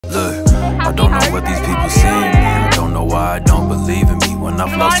Look, I don't know what these people seeing me. I don't know why I don't believe in me. When I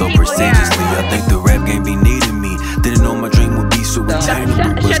flow so prodigiously, I think the rap game be needing me. Didn't know my dream would be so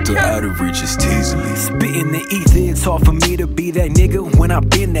attainable, but still out of reach is teasing me. Spitting the ether, it's hard for me to be that nigga when I've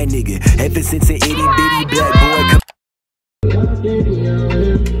been that nigga. Ever since an itty bitty black boy.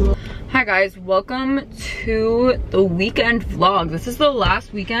 Hi guys, welcome to the weekend vlog. This is the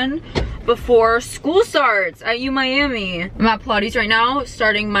last weekend before school starts at umiami. I'm at Pilates right now,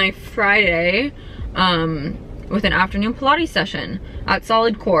 starting my Friday with an afternoon Pilates session at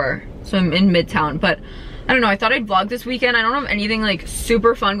Solid Core. So I'm in Midtown, but I don't know, I thought I'd vlog this weekend. I don't have anything like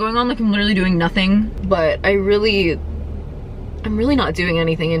super fun going on, like I'm literally doing nothing, but I'm really not doing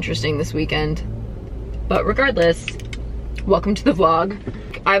anything interesting this weekend. But regardless, welcome to the vlog.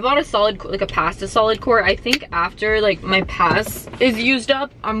 I bought a pass to Solid Core. I think after like my pass is used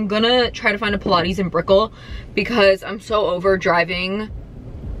up, I'm gonna try to find a Pilates in Brickell because I'm so over driving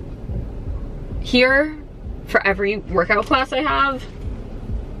here for every workout class I have.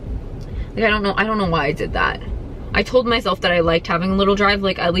 Like I don't know why I did that. I told myself that I liked having a little drive,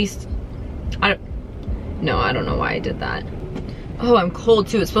 like at least, I don't know why I did that. Oh, I'm cold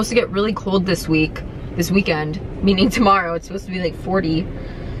too. It's supposed to get really cold this weekend, meaning tomorrow. It's supposed to be like 40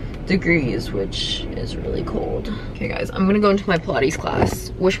 degrees, which is really cold. Okay guys, I'm gonna go into my Pilates class.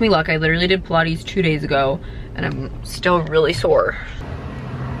 Wish me luck. I literally did Pilates 2 days ago and I'm still really sore.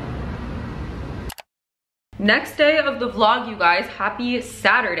 Next day of the vlog, you guys. Happy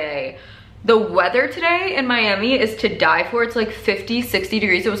Saturday. The weather today in Miami is to die for. It's like 50, 60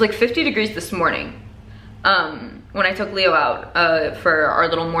 degrees. It was like 50 degrees this morning when I took Leo out for our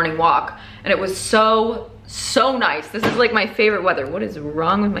little morning walk, and it was so nice. This is like my favorite weather. What is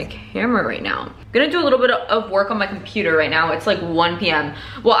wrong with my camera right now? I'm gonna do a little bit of work on my computer right now. It's like 1 p.m.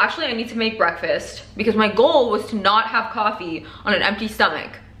 Well, actually I need to make breakfast because my goal was to not have coffee on an empty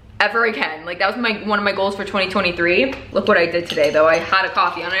stomach ever again. Like that was one of my goals for 2023. Look what I did today though. I had a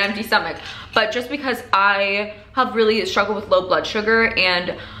coffee on an empty stomach. But just because I have really struggled with low blood sugar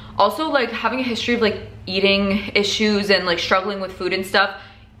and also like having a history of like eating issues and like struggling with food and stuff,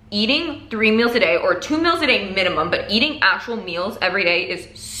 eating 3 meals a day or 2 meals a day minimum, but eating actual meals every day is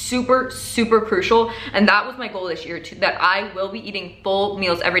super crucial. And that was my goal this year too, that I will be eating full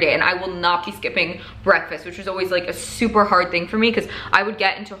meals every day and I will not be skipping breakfast, which was always like a super hard thing for me because I would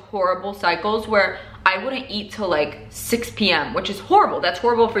get into horrible cycles where I wouldn't eat till like 6 p.m. which is horrible. That's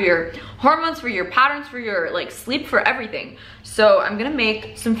horrible for your hormones, for your patterns, for your like sleep, for everything. So I'm gonna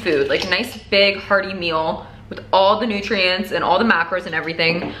make some food, like a nice big hearty meal with all the nutrients and all the macros and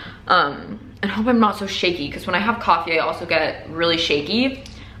everything. And hope I'm not so shaky because when I have coffee, I also get really shaky.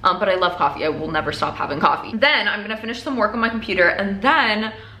 But I love coffee. I will never stop having coffee. Then I'm gonna finish some work on my computer and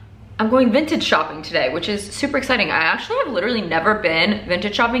then I'm going vintage shopping today, which is super exciting. I actually have literally never been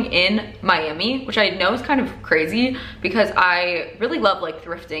vintage shopping in Miami, which I know is kind of crazy because I really love like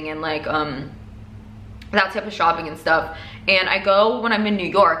thrifting and like that type of shopping and stuff. And I go when I'm in New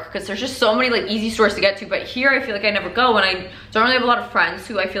York because there's just so many like easy stores to get to, but here I feel like I never go and I don't really have a lot of friends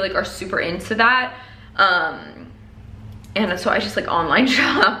who I feel like are super into that. And so I just like online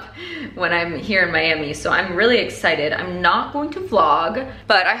shop when I'm here in Miami. So I'm really excited. I'm not going to vlog,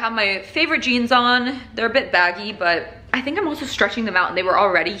 but I have my favorite jeans on. They're a bit baggy, but I think I'm also stretching them out and they were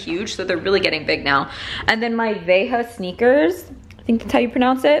already huge, so they're really getting big now. And then my Veja sneakers, I think that's how you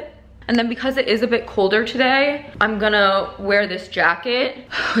pronounce it. And then because it is a bit colder today, I'm gonna wear this jacket,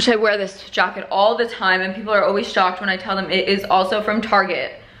 which I wear this jacket all the time and people are always shocked when I tell them it is also from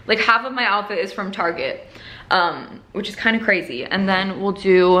Target. Like half of my outfit is from Target. Which is kind of crazy. And then we'll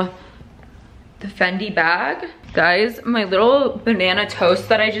do the Fendi bag. Guys, my little banana toast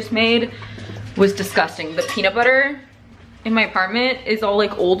that I just made was disgusting. The peanut butter in my apartment is all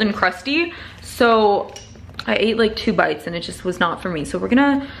like old and crusty. So I ate like 2 bites and it just was not for me. So we're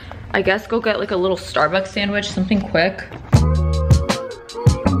gonna, I guess, go get like a little Starbucks sandwich, something quick.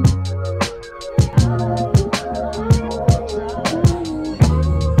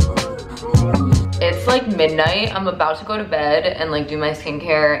 Like midnight. I'm about to go to bed and like do my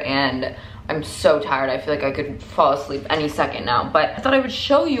skincare and I'm so tired. I feel like I could fall asleep any second now, but I thought I would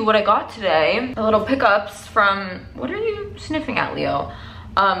show you what I got today. The little pickups from, what are you sniffing at, Leo?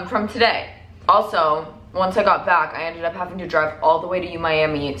 From today. Also, once I got back, I ended up having to drive all the way to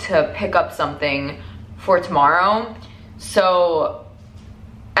umiami to pick up something for tomorrow. So,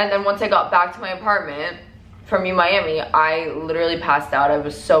 and then once I got back to my apartment from umiami, I literally passed out. I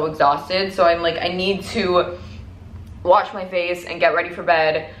was so exhausted. So I'm like, I need to wash my face and get ready for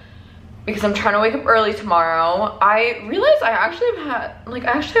bed because I'm trying to wake up early tomorrow. I realized I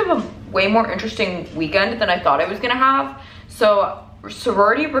actually have a way more interesting weekend than I thought I was gonna have. So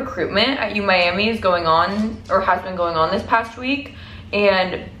sorority recruitment at umiami is going on, or has been going on this past week,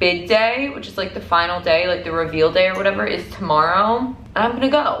 and bid day, which is like the final day, like the reveal day or whatever, is tomorrow, and I'm gonna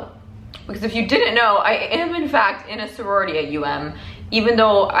go. Because if you didn't know, I am in fact in a sorority at UM, even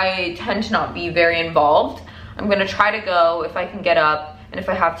though I tend to not be very involved. I'm gonna try to go if I can get up and if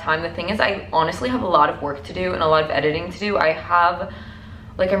I have time. The thing is, I honestly have a lot of work to do and a lot of editing to do. I have,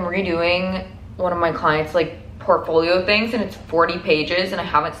 like, I'm redoing one of my clients' like portfolio things, and it's 40 pages and I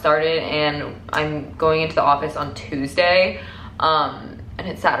haven't started, and I'm going into the office on Tuesday, and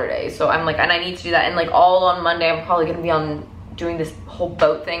it's Saturday. So I'm like, and I need to do that, and like all on Monday I'm probably gonna be on doing this whole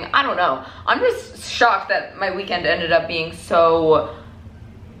boat thing. I don't know. I'm just shocked that my weekend ended up being so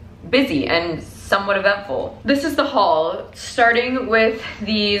busy and somewhat eventful. This is the haul, starting with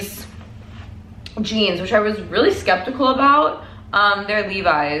these jeans, which I was really skeptical about. They're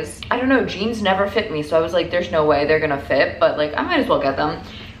Levi's. I don't know, jeans never fit me, so I was like, there's no way they're gonna fit, but like I might as well get them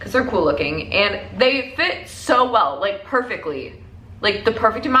because they're cool looking, and they fit so well, like perfectly, like the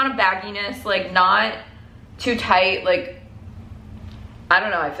perfect amount of bagginess, like not too tight. Like, I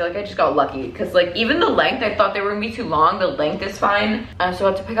don't know, I feel like I just got lucky because like even the length, I thought they were gonna be too long. The length is fine. So I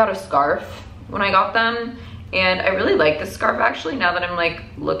had to pick out a scarf when I got them, and I really like this scarf actually now that I'm like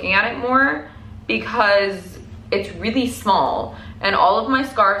looking at it more, because it's really small, and all of my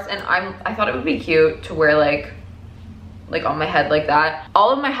scarves, and I thought it would be cute to wear like on my head like that. All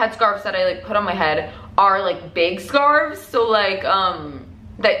of my head scarves that I like put on my head are like big scarves, so like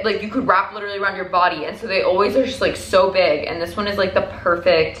that like you could wrap literally around your body, and so they always are just like so big, and this one is like the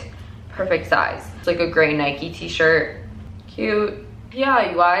perfect size. It's like a gray Nike t-shirt. Cute. Yeah,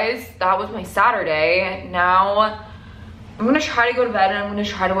 you guys, that was my Saturday. Now I'm gonna try to go to bed, and I'm gonna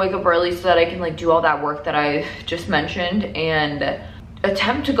try to wake up early so that I can like do all that work that I just mentioned and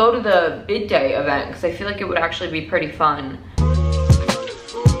attempt to go to the bid day event, because I feel like it would actually be pretty fun.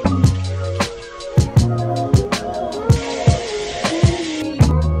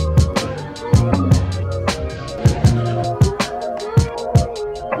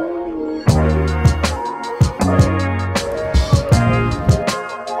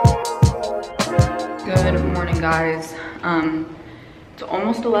 Guys, it's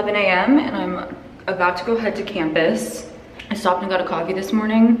almost 11 a.m. and I'm about to go head to campus. I stopped and got a coffee this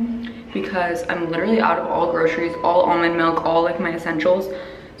morning because I'm literally out of all groceries, all almond milk, all like my essentials.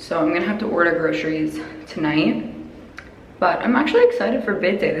 So I'm gonna have to order groceries tonight. But I'm actually excited for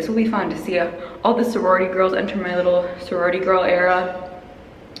bid day. This will be fun to see all the sorority girls enter my little sorority girl era.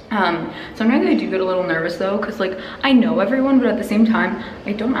 Sometimes I do get a little nervous though, because like I know everyone, but at the same time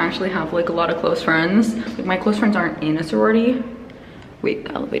I don't actually have like a lot of close friends. Like my close friends aren't in a sorority. Wait,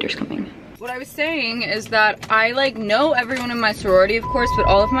 the elevator's coming. What I was saying is that I like know everyone in my sorority, of course, but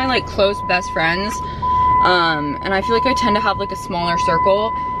all of my like close best friends, and I feel like I tend to have like a smaller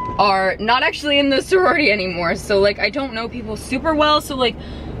circle, are not actually in the sorority anymore. So like I don't know people super well, so like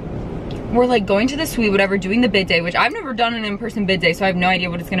we're like going to the suite, whatever, doing the bid day, which I've never done an in-person bid day, so I have no idea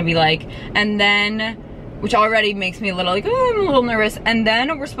what it's gonna be like. And then, which already makes me a little like, oh, I'm a little nervous. And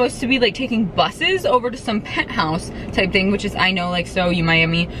then we're supposed to be like taking buses over to some penthouse type thing, which is, I know, like so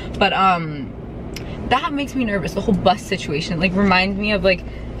umiami, but that makes me nervous. The whole bus situation like reminds me of like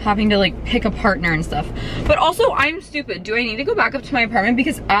having to like pick a partner and stuff. But also I'm stupid. Do I need to go back up to my apartment?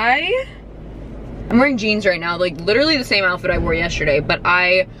 Because I'm wearing jeans right now, like literally the same outfit I wore yesterday, but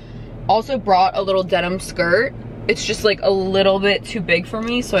I also brought a little denim skirt. It's just like a little bit too big for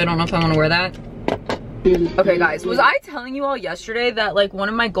me, so I don't know if I want to wear that. Okay guys, was I telling you all yesterday that like one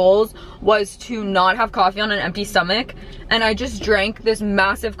of my goals was to not have coffee on an empty stomach? And I just drank this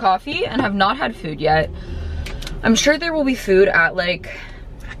massive coffee and have not had food yet. I'm sure there will be food at like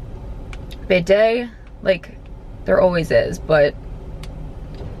bid day, like there always is, but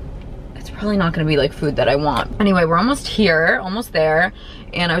it's probably not gonna be like food that I want. Anyway, we're almost here, almost there.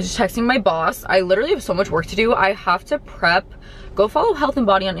 And I was just texting my boss. I literally have so much work to do. I have to prep. Go follow Health and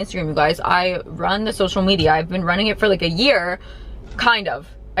Body on Instagram, you guys. I run the social media. I've been running it for like a year, kind of.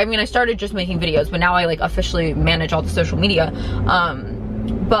 I mean, I started just making videos, but now I like officially manage all the social media.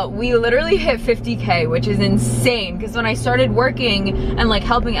 But we literally hit 50K, which is insane. Because when I started working and like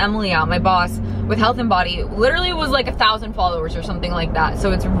helping Emily out, my boss, with Health and Body, literally it was like 1,000 followers or something like that.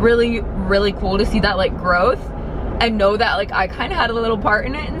 So it's really, really cool to see that like growth and know that like I kind of had a little part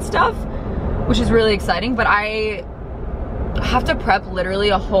in it and stuff, which is really exciting. But I have to prep literally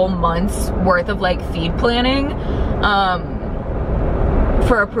a whole month's worth of like feed planning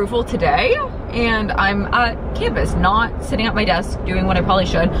for approval today, and I'm at campus, not sitting at my desk doing what I probably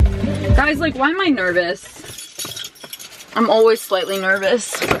should. Guys, like, why am I nervous? I'm always slightly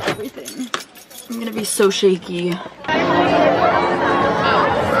nervous for everything. I'm gonna be so shaky.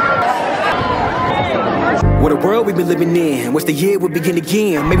 What a world we been living in. Wish the year would begin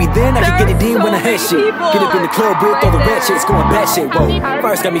again. Maybe then I could get it in when I had shit. Get up in the club with all the ratchets going batshit. Whoa,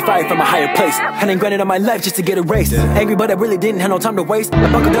 first got me fired from a higher place. I done granted on my life just to get erased. Angry, but I really didn't have no time to waste.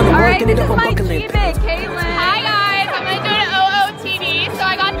 I buckled down the work and ended up on buckling. Hi guys, I'm gonna do an OOTD. So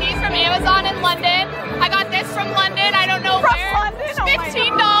I got these from Amazon in London. I got this from London. I don't know where.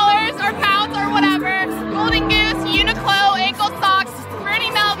 $15 or pounds or whatever. Golden Goose, Uniqlo, ankle socks,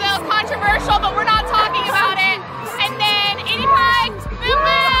 Bernie Melville, controversial, but we're not talking about it. And then 80 pie, boom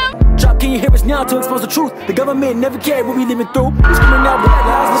boom. Drop, can you hear us now to expose the truth? The government never cared what we living through. We screaming out black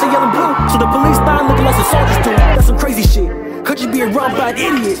lives with the yellow and blue. So the police start looking like some soldiers do. That's some crazy shit. Country being run by an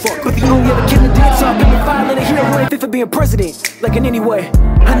idiot. But the only other kid in the dance, so I've been violent and hero who ain't fit for being president. Like in any way.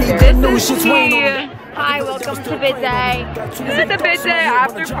 I need good news, shit's weighing on me. Hi, welcome to Bizay. This is the Bizay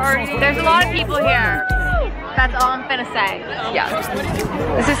after party. There's a lot of people here. That's all I'm gonna say. Yeah.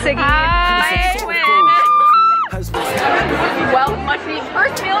 This is Siggy. Hi, Quinn. Well, must be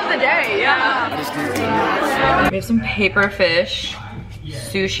first meal of the day. Yeah. We have some paper fish,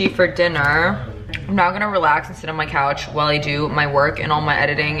 sushi for dinner. I'm now gonna relax and sit on my couch while I do my work and all my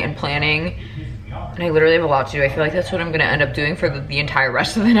editing and planning. And I literally have a lot to do. I feel like that's what I'm gonna end up doing for the entire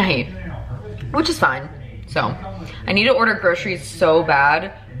rest of the night, which is fine. So, I need to order groceries so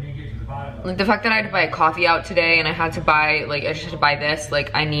bad. Like the fact that I had to buy a coffee out today and I had to buy, like I just had to buy this,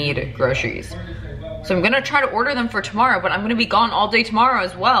 like I need groceries. So I'm gonna try to order them for tomorrow, but I'm gonna be gone all day tomorrow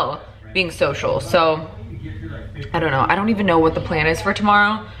as well, being social. So, I don't know. I don't even know what the plan is for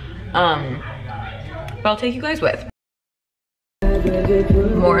tomorrow. But I'll take you guys with.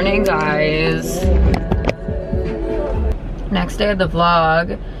 Morning, guys. Next day of the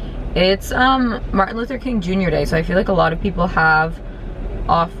vlog. It's Martin Luther King Jr. Day, so I feel like a lot of people have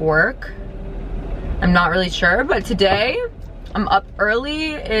off work. I'm not really sure, but today I'm up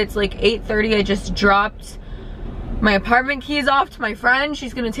early. It's like 8:30. I just dropped my apartment keys off to my friend.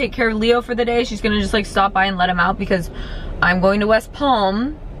 She's gonna take care of Leo for the day. She's gonna just like stop by and let him out because I'm going to West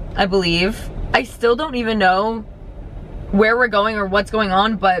Palm, I believe. I still don't even know where we're going or what's going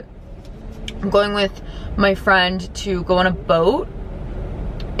on, but I'm going with my friend to go on a boat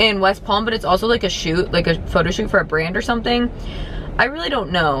in West Palm, but it's also like a shoot, like a photo shoot for a brand or something. I really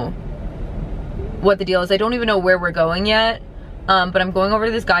don't know what the deal is. I don't even know where we're going yet, but I'm going over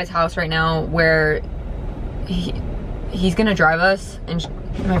to this guy's house right now where he's gonna drive us, and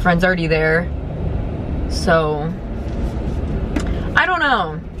my friend's already there. So I don't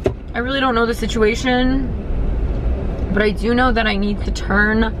know. I really don't know the situation, but I do know that I need to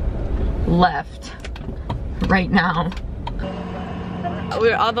turn left right now.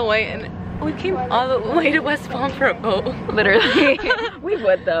 We're all the way in. We came all the way to West Palm for a boat. Literally. We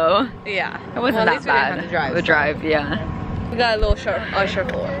would though. Yeah. It wasn't that bad. Have to drive, the drive, yeah. We got a little short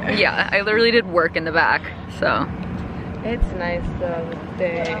floor. Yeah, I literally did work in the back, so. It's nice though.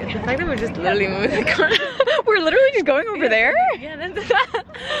 The fact that we're just literally moving the car. We're literally just going over there? Yeah, then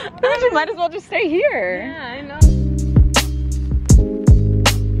We might as well just stay here. Yeah, I know.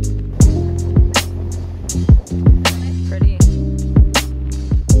 Pretty.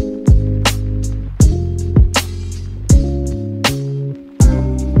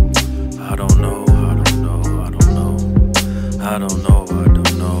 I don't know, I don't know, I don't know. I don't know, I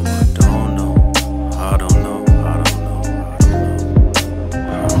don't know, I don't know. I don't know, I don't know,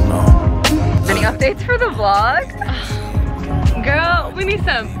 I don't know. Any updates for the vlog? Girl, we need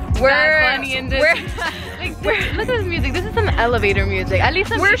some Bad Bunny in this. Look at this music. This is some elevator music. At least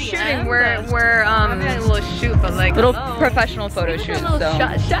some we're EDM, shooting. We're a little shoot, but like little professional photo shoot. A little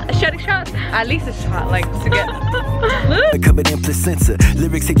shot. At least a shot, like to get. Covered in placenta.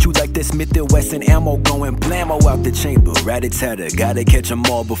 Lyrics hit you like that Smith & Wesson ammo going blammo out the chamber. Rat-a-tat-a, gotta catch them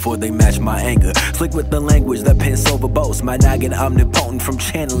all before they match my anger. Slick with the language, the pen silver boast. My noggin omnipotent from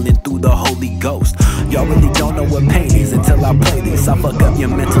channeling through the Holy Ghost. Y'all really don't know what pain is until I play this. I fuck up your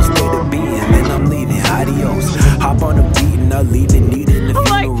mental state of being, then I'm leaving. Adios. Hop on a beat and I leave it needed in the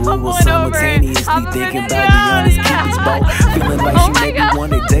funeral room. Simultaneously thinking about the honest Kiki's boat. Feeling like she maybe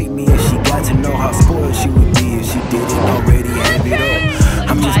wanna date me if she got to know how spoiled she would be if she didn't already have it all.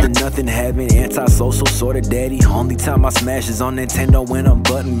 I'm just a nothing having, antisocial sort of daddy. Only time I smash is on Nintendo when I'm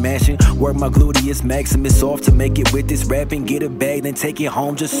button mashing. Work my gluteus maximus off to make it with this rapping. Get a bag, then take it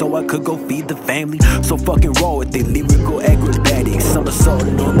home just so I could go feed the family. So fucking raw with it, lyrical acrobatics.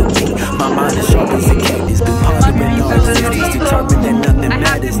 Somersaulting on the beat, my mind is sharp as a cactus. Been pondering all existence, determined that nothing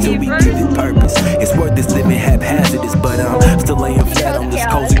matters till we give it purpose. It's worth this living haphazardous, but I'm still laying flat on this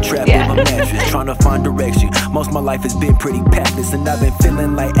cozy trap in my mattress, trying to find direction. Most of my life has been pretty pathless, and I've been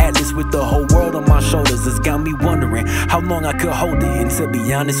feeling like Atlas with the whole world on my shoulders. It's got me wondering how long I could hold it. And to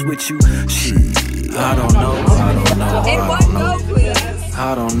be honest with you, shit, I don't know, I don't know, I don't know.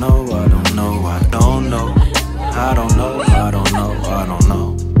 I don't know, I don't know, I don't know. I don't know, I don't know, I don't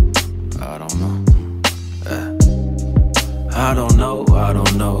know. I don't know. I don't know, I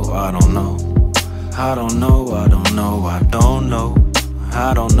don't know, I don't know. I don't know, I don't know, I don't know.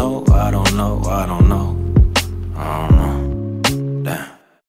 I don't know, I don't know, I don't know.